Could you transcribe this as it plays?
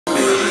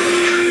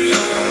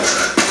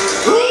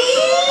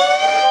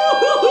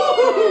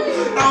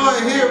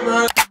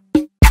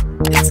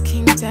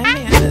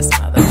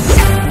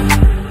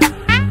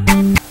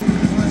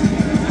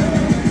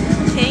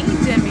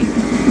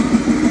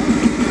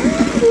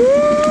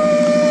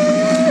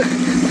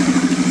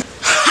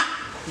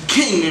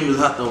members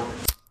hot though.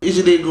 It's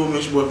your day go, man.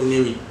 It's your boy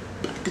Demi.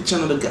 Back to the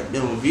channel, the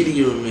goddamn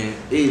video, man.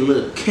 Hey,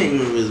 look, gang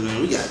members,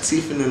 man. We got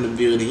Tiffany in the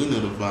building. You know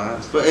the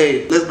vibes. But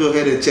hey, let's go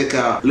ahead and check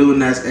out Lil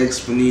Nas X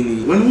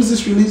Panini. When was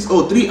this released?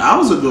 Oh, 3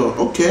 hours ago.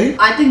 Okay.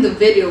 I think the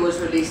video was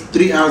released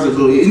 3 hours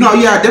ago. You know,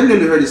 yeah, I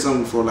definitely heard this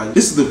song before. Like,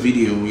 this is the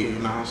video, you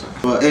know what I'm saying?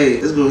 But hey,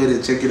 let's go ahead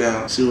and check it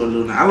out. See what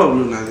Lil Nas. I love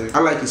Lil Nas X. I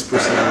like his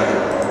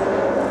personality.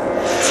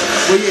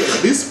 But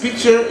yeah, this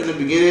picture in the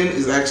beginning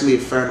is actually a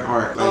fan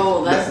art. Like,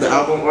 oh, that's the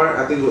album art.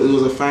 I think it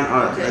was a fan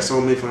art that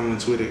someone made for him on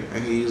Twitter,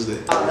 and he used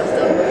it. Oh, that's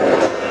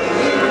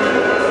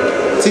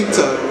dope.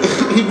 TikTok.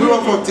 He blew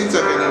up on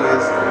TikTok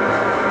anyways.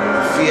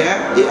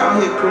 Yeah, he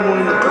out here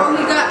promoting the car. Oh,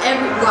 he got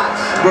every watch.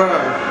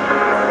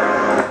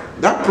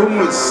 Bruh, that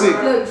promo is sick.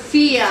 Look,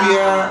 Fia.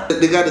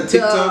 They got the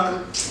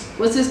TikTok.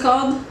 What's this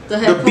called? The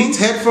headphones? The Beats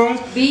headphones?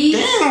 Beats.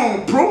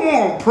 Damn,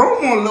 promo.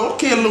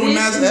 Okay, Lil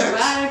Nas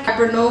X.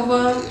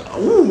 Hypernova.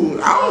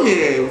 Ooh, out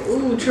here.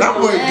 Ooh, that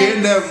boy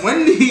getting that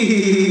money.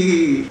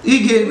 He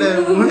getting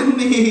that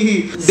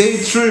money.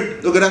 Day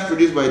Trip. Look at that,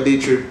 produced by Day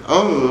Trip.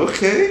 Oh,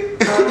 okay.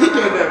 He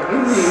getting that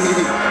money.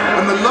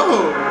 On the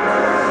low.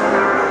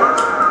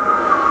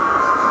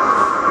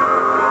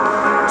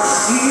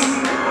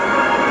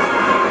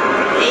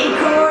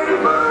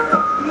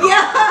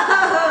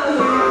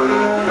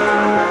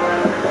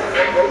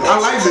 I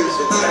like this.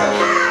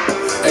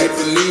 Hey,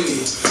 Panini.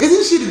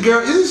 Isn't she the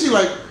girl? Isn't she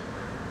like?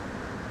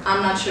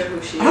 I'm not sure who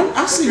she is.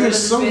 I see her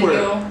somewhere.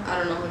 Video, I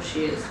don't know who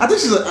she is. I think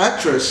she's an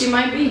actress. She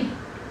might be.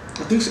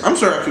 I think. I'm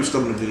sorry, I keep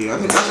stumbling the video. I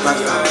think that's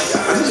last time.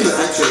 I think she's an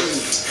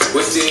actress.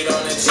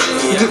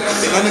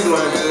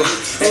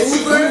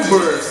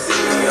 Uber.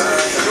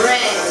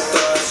 Red.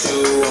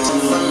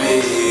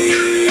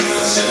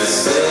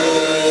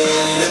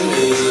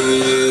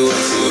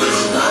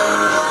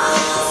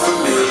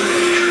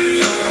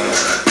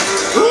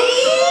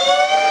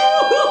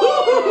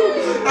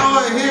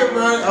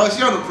 Oh,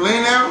 she on the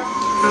plane now?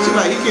 She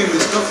like, he can't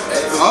discuss.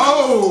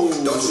 Oh,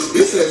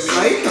 this is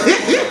like.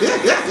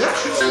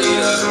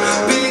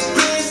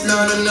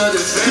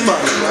 She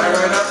about to fly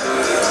right now.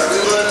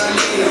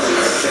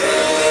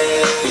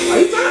 Are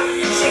you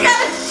talking? She got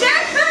a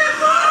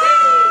jetpack on!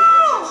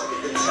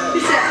 She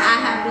said, I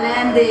have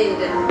landed.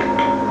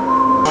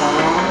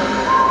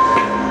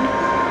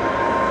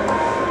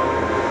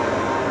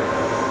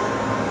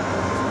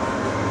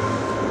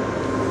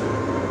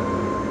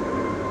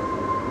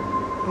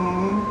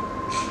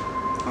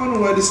 I don't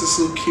know why this is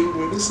so cute,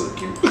 man. This is so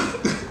cute.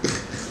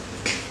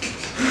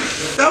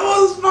 That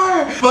was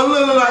fire. But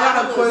look, I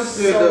got a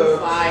question though.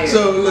 So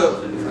look,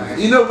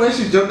 you know when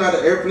she jumped out of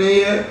the airplane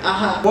yet?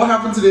 What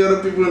happened to the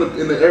other people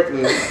in the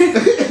airplane?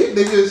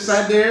 They just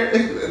sat there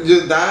and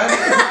just died?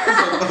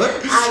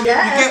 I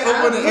guess. You can't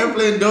open the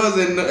airplane doors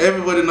and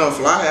everybody not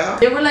fly out.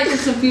 They were like in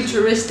some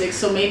futuristic,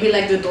 so maybe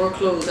like the door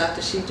closed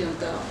after she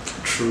jumped out.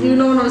 True. You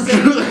know what I'm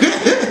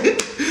saying?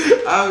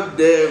 I'm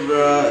dead,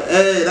 bro.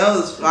 Hey, that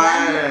was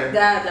fire.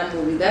 That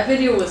movie, that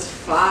video was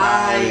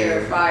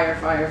fire.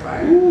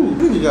 Ooh,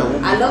 you got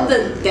one. I love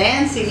the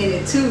dancing in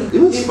it too. It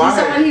was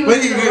fire. When he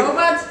was the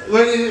robots,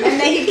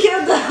 and then he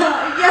killed the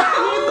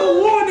the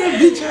war, that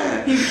bitch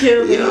ass. He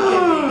killed it.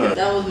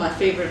 That was my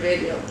favorite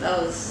video.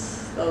 That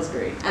was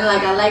great. And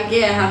like I like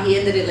how he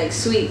ended it like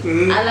sweet.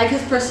 I like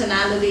his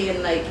personality,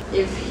 and like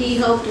if he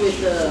helped with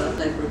the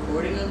like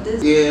recording of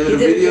this, with the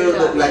video,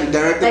 like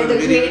directing like the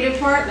video. creative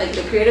part, like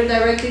the creative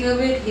directing of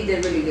it, he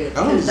did really good.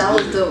 That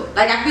was dope.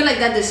 Like I feel like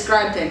that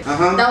described him.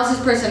 That was his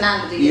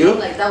personality. You know?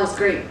 Like that was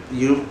great.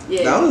 Yeah.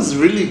 That was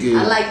really good.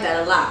 I like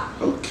that a lot.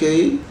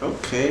 Okay.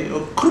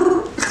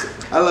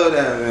 I love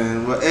that,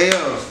 man. But hey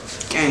yo,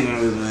 gang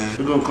members, man,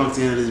 we're gonna come to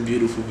the end of this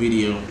beautiful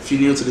video. If you're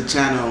new to the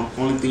channel,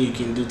 only thing you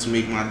can do to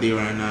make my day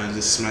right now is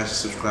just smash the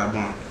subscribe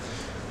button.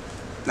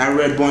 That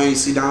red button you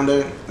see down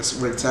there, that's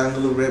a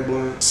rectangular red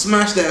button.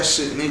 Smash that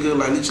shit, nigga.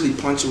 Like literally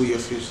punch it with your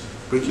fist.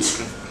 Break your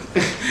screen.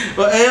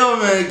 But hey yo,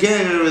 man,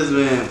 gang members,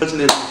 man, watching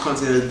this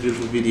content of this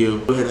beautiful video,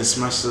 go ahead and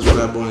smash the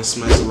subscribe button,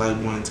 smash the like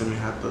button, tell me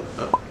how to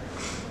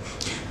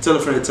tell a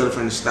friend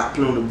to stop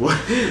playing with the boy.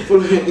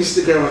 Follow me on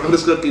Instagram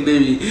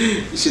 _Demi.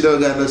 She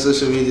don't got no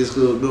social media,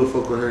 so go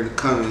fuck with her in the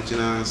comments, you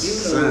know what I'm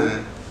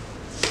saying?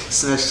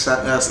 Smash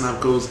snap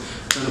codes,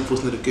 turn the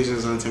post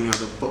notifications on, tell me how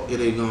the fuck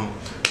they going.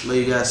 Love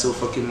you guys so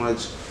fucking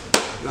much.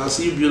 And I'll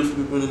see you beautiful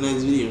people in the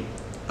next video.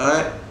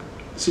 Alright?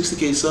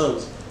 60K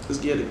subs. Let's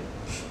get it.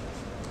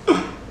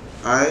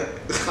 Alright?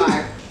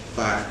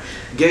 Fire.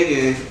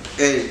 Gang.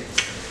 Hey.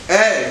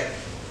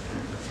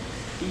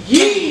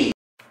 Yee!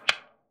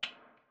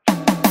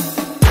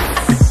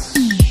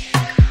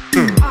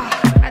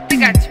 I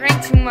think I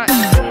drank too much.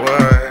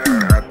 What?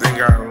 I think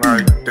I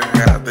like that.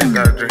 I think I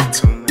drink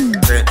too much.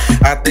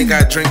 I think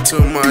I drink too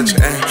much.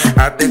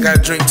 I think I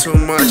drink too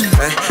much.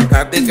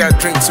 I think I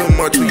drink too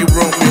much. Will you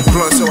roll me a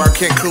blunt so I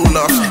can't cool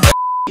off?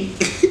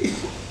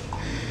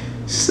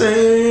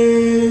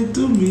 Say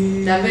to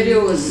me. That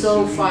video was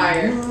so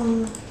fire.